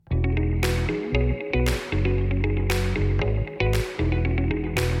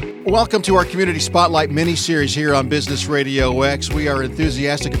Welcome to our Community Spotlight mini-series here on Business RadioX. We are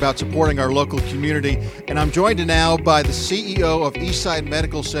enthusiastic about supporting our local community, and I'm joined now by the CEO of Eastside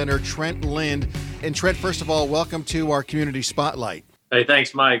Medical Center, Trent Lind. And Trent, first of all, welcome to our Community Spotlight. Hey,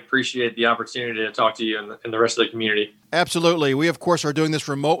 thanks, Mike. Appreciate the opportunity to talk to you and the rest of the community. Absolutely. We, of course, are doing this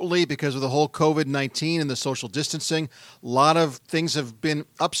remotely because of the whole COVID-19 and the social distancing. A lot of things have been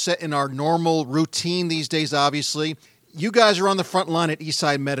upset in our normal routine these days, obviously. You guys are on the front line at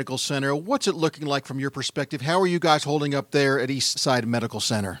Eastside Medical Center. What's it looking like from your perspective? How are you guys holding up there at Eastside Medical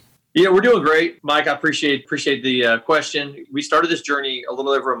Center? Yeah, we're doing great, Mike. I appreciate the question. We started this journey a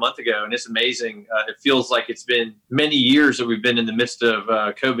little over a month ago, and it's amazing. It feels like it's been many years that we've been in the midst of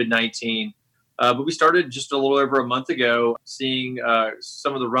COVID-19. But we started just a little over a month ago, seeing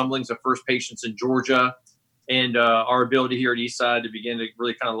some of the rumblings of first patients in Georgia, and our ability here at Eastside to begin to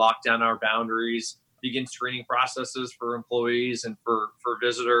really kind of lock down our boundaries, begin screening processes for employees and for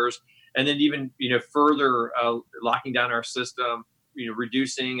visitors, and then even further locking down our system,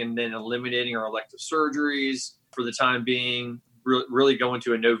 reducing and then eliminating our elective surgeries for the time being, really going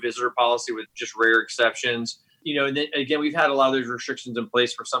to a no visitor policy with just rare exceptions. And then again, we've had a lot of those restrictions in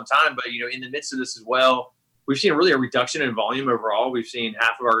place for some time, but in the midst of this as well, we've seen really a reduction in volume overall. We've seen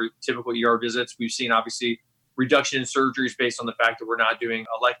half of our typical ER visits. We've seen obviously reduction in surgeries based on the fact that we're not doing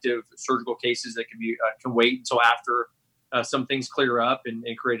elective surgical cases that can wait until after some things clear up and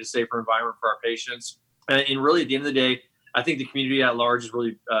create a safer environment for our patients. And really, at the end of the day, I think the community at large has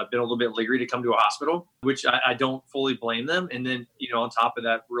really been a little bit leery to come to a hospital, which I don't fully blame them. And then, on top of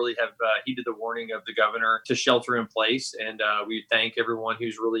that, really have heeded the warning of the governor to shelter in place. And we thank everyone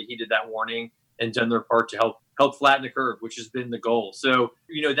who's really heeded that warning and done their part to help flatten the curve, which has been the goal. So,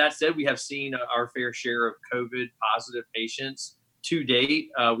 that said, we have seen our fair share of COVID positive patients to date.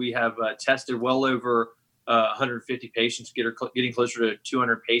 We have tested well over 150 patients, getting closer to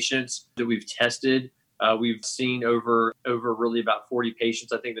 200 patients that we've tested. We've seen over really about 40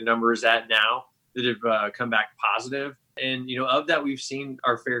 patients, I think the number is at now, that have come back positive. And, of that, we've seen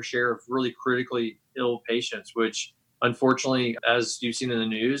our fair share of really critically ill patients, which unfortunately, as you've seen in the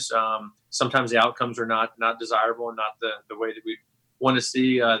news, sometimes the outcomes are not desirable and not the way that we want to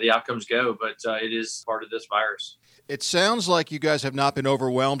see the outcomes go. But it is part of this virus. It sounds like you guys have not been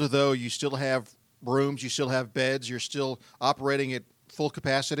overwhelmed, though. You still have rooms, you still have beds, you're still operating at full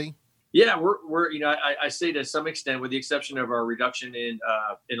capacity. Yeah, we're I say to some extent, with the exception of our reduction in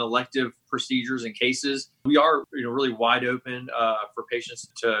elective procedures and cases, we are really wide open for patients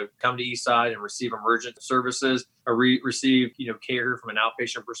to come to Eastside and receive emergent services or receive care from an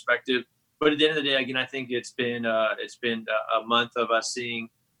outpatient perspective. But at the end of the day, again, I think it's been a month of us seeing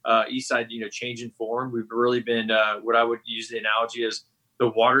Eastside change in form. We've really been what I would use the analogy as the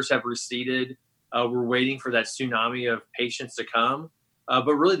waters have receded. We're waiting for that tsunami of patients to come.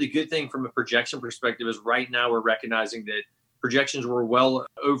 But really the good thing from a projection perspective is right now we're recognizing that projections were well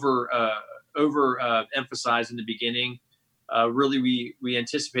over emphasized in the beginning. Really, we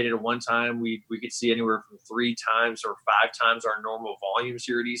anticipated at one time we could see anywhere from 3 times or 5 times our normal volumes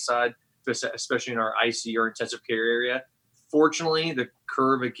here at Eastside, especially in our ICU or intensive care area. Fortunately, the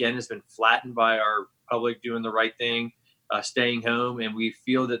curve again has been flattened by our public doing the right thing, staying home, and we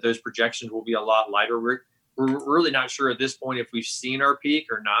feel that those projections will be a lot lighter. We're really not sure at this point if we've seen our peak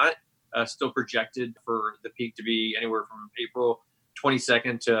or not. Still projected for the peak to be anywhere from April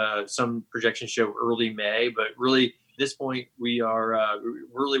 22nd to some projections show early May. But really, at this point, we are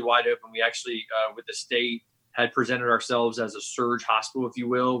really wide open. We actually, with the state, had presented ourselves as a surge hospital, if you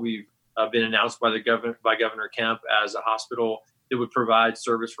will. We've been announced by Governor Kemp as a hospital that would provide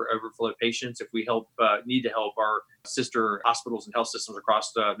service for overflow patients if we need to help our sister hospitals and health systems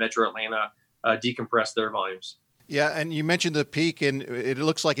across Metro Atlanta decompress their volumes. Yeah, and you mentioned the peak, and it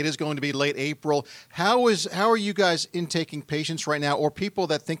looks like it is going to be late April. How are you guys intaking patients right now, or people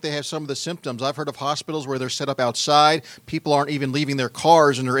that think they have some of the symptoms? I've heard of hospitals where they're set up outside. People aren't even leaving their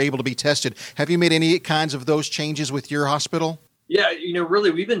cars, and they're able to be tested. Have you made any kinds of those changes with your hospital? Yeah,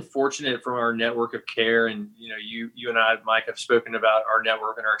 really, we've been fortunate from our network of care, and you and I, Mike, have spoken about our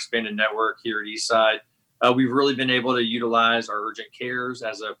network and our expanded network here at Eastside. We've really been able to utilize our urgent cares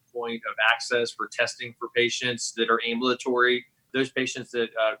as a point of access for testing for patients that are ambulatory. Those patients that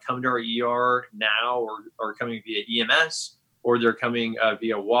come to our ER now or are coming via EMS, or they're coming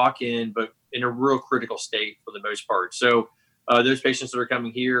via walk-in, but in a real critical state for the most part. So those patients that are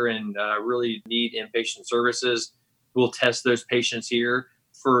coming here and really need inpatient services, we'll test those patients here.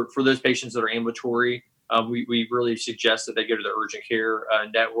 For those patients that are ambulatory, we really suggest that they go to the urgent care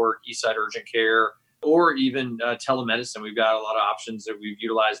network, Eastside Urgent Care, or even telemedicine. We've got a lot of options that we've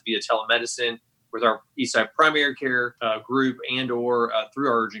utilized via telemedicine with our Eastside primary care group and/or through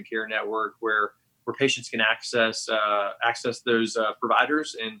our urgent care network, where patients can access those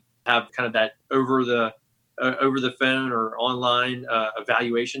providers and have kind of that over the phone or online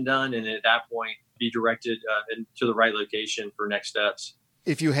evaluation done, and at that point be directed to the right location for next steps.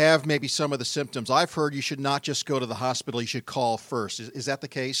 If you have maybe some of the symptoms, I've heard you should not just go to the hospital, you should call first. Is that the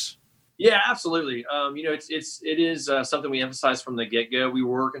case? Yeah, absolutely. It is something we emphasized from the get-go. We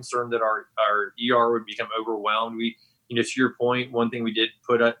were concerned that our ER would become overwhelmed. To your point, one thing we did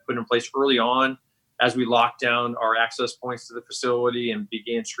put in place early on as we locked down our access points to the facility and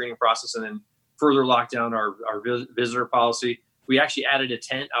began screening process, and then further locked down our visitor policy. We actually added a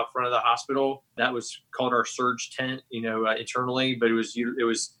tent out front of the hospital that was called our surge tent, internally, but it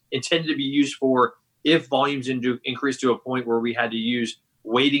was intended to be used for if volumes increase to a point where we had to use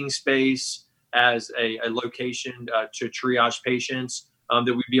waiting space as a location to triage patients,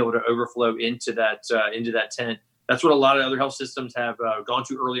 that we'd be able to overflow into that tent. That's what a lot of other health systems have gone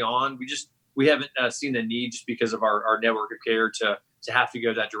to early on. We haven't seen the need, just because of our network of care, to have to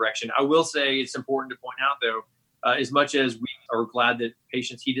go that direction. I will say it's important to point out, though, as much as we are glad that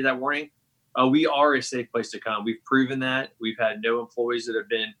patients heeded that warning, we are a safe place to come. We've proven that. We've had no employees that have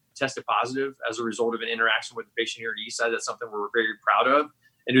been tested positive as a result of an interaction with the patient here at Eastside. That's something we're very proud of.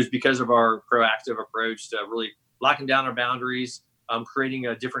 And it was because of our proactive approach to really locking down our boundaries, creating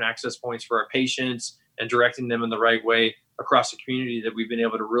different access points for our patients, and directing them in the right way across the community, that we've been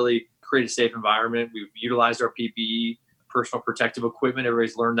able to really create a safe environment. We've utilized our PPE, personal protective equipment.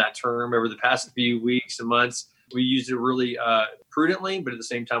 Everybody's learned that term over the past few weeks and months. We used it really prudently, but at the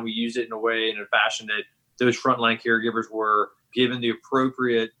same time, we used it in a fashion that those frontline caregivers were given the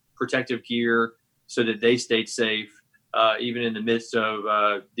appropriate protective gear so that they stayed safe, even in the midst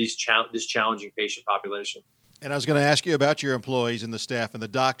of this challenging patient population. And I was going to ask you about your employees and the staff and the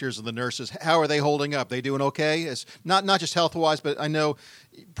doctors and the nurses. How are they holding up? They doing okay? It's not just health-wise, but I know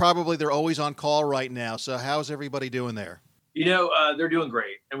probably they're always on call right now. So how's everybody doing there? They're doing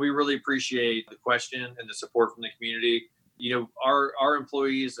great, and we really appreciate the question and the support from the community. Our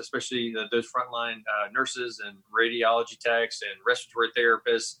employees, especially those frontline nurses and radiology techs and respiratory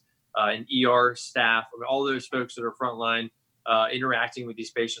therapists and ER staff, all those folks that are frontline interacting with these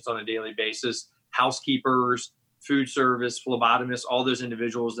patients on a daily basis, housekeepers, food service, phlebotomists, all those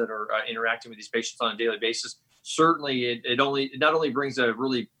individuals that are interacting with these patients on a daily basis. Certainly, it not only brings a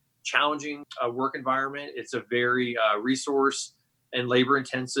really challenging work environment, it's a very resource and labor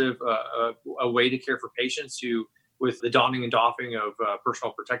intensive a way to care for patients who, with the donning and doffing of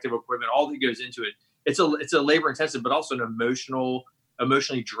personal protective equipment, all that goes into it. It's a labor intensive, but also an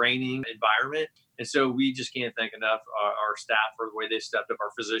emotionally draining environment. And so we just can't thank enough our staff for the way they stepped up,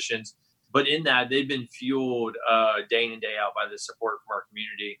 our physicians. But in that, they've been fueled day in and day out by the support from our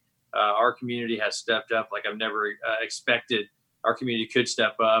community. Our community has stepped up like I've never expected our community could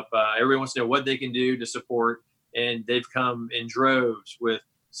step up. Everyone wants to know what they can do to support, and they've come in droves with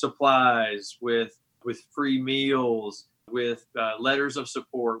supplies, with free meals, with letters of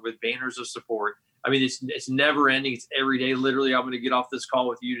support, with banners of support. I mean, it's never ending. It's every day. Literally, I'm going to get off this call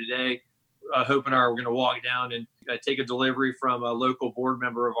with you today. Hope and I are going to walk down and take a delivery from a local board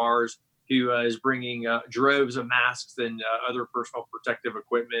member of ours who is bringing droves of masks and other personal protective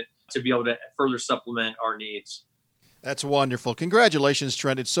equipment to be able to further supplement our needs. That's wonderful. Congratulations,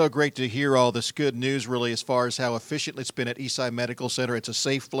 Trent. It's so great to hear all this good news, really, as far as how efficient it's been at Eastside Medical Center. It's a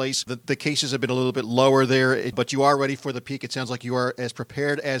safe place. The cases have been a little bit lower there, but you are ready for the peak. It sounds like you are as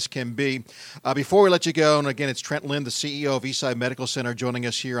prepared as can be. Before we let you go, and again, it's Trent Lynn, the CEO of Eastside Medical Center, joining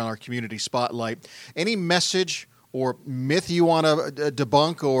us here on our Community Spotlight. Any message or myth you want to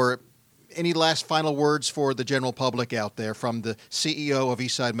debunk, or any last final words for the general public out there from the CEO of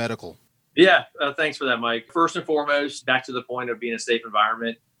Eastside Medical? Yeah, thanks for that, Mike. First and foremost, back to the point of being a safe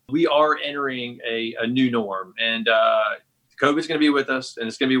environment, we are entering a new norm, and COVID's going to be with us, and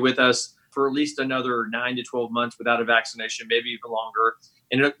it's going to be with us for at least another 9 to 12 months without a vaccination, maybe even longer.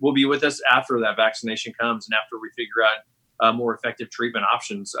 And it will be with us after that vaccination comes and after we figure out more effective treatment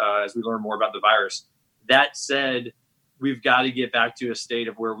options as we learn more about the virus. That said, we've got to get back to a state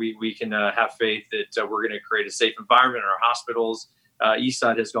of where we can have faith that we're going to create a safe environment in our hospitals.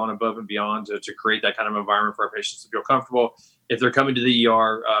 Eastside has gone above and beyond to create that kind of environment for our patients to feel comfortable. If they're coming to the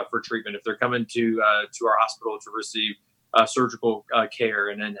ER for treatment, if they're coming to our hospital to receive surgical care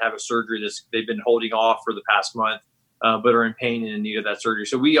and then have a surgery that they've been holding off for the past month, but are in pain and in need of that surgery.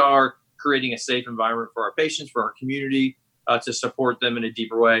 So we are creating a safe environment for our patients, for our community, to support them in a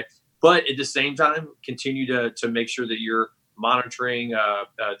deeper way. But at the same time, continue to make sure that you're monitoring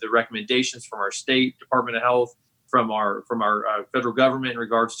the recommendations from our state Department of Health, from our federal government in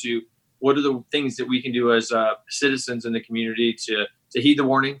regards to what are the things that we can do as citizens in the community to heed the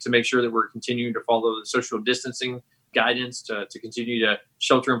warning, to make sure that we're continuing to follow the social distancing guidance, to continue to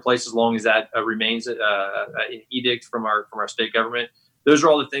shelter in place as long as that remains an edict from our state government. Those are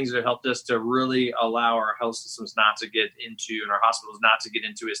all the things that have helped us to really allow our health systems not to get into, and our hospitals not to get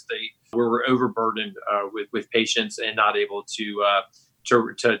into a state where we're overburdened with patients and not able to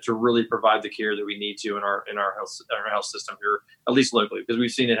really provide the care that we need to in our health system here, at least locally, because we've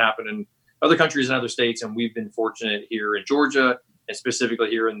seen it happen in other countries and other states, and we've been fortunate here in Georgia and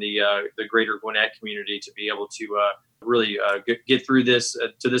specifically here in the greater Gwinnett community to be able to really get through this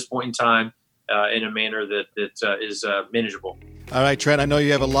to this point in time in a manner that is manageable. All right, Trent, I know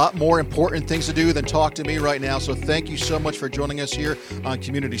you have a lot more important things to do than talk to me right now, so thank you so much for joining us here on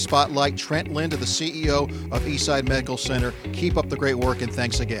Community Spotlight. Trent Lind, the CEO of Eastside Medical Center. Keep up the great work, and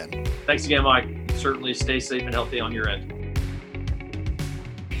thanks again. Thanks again, Mike. Certainly stay safe and healthy on your end.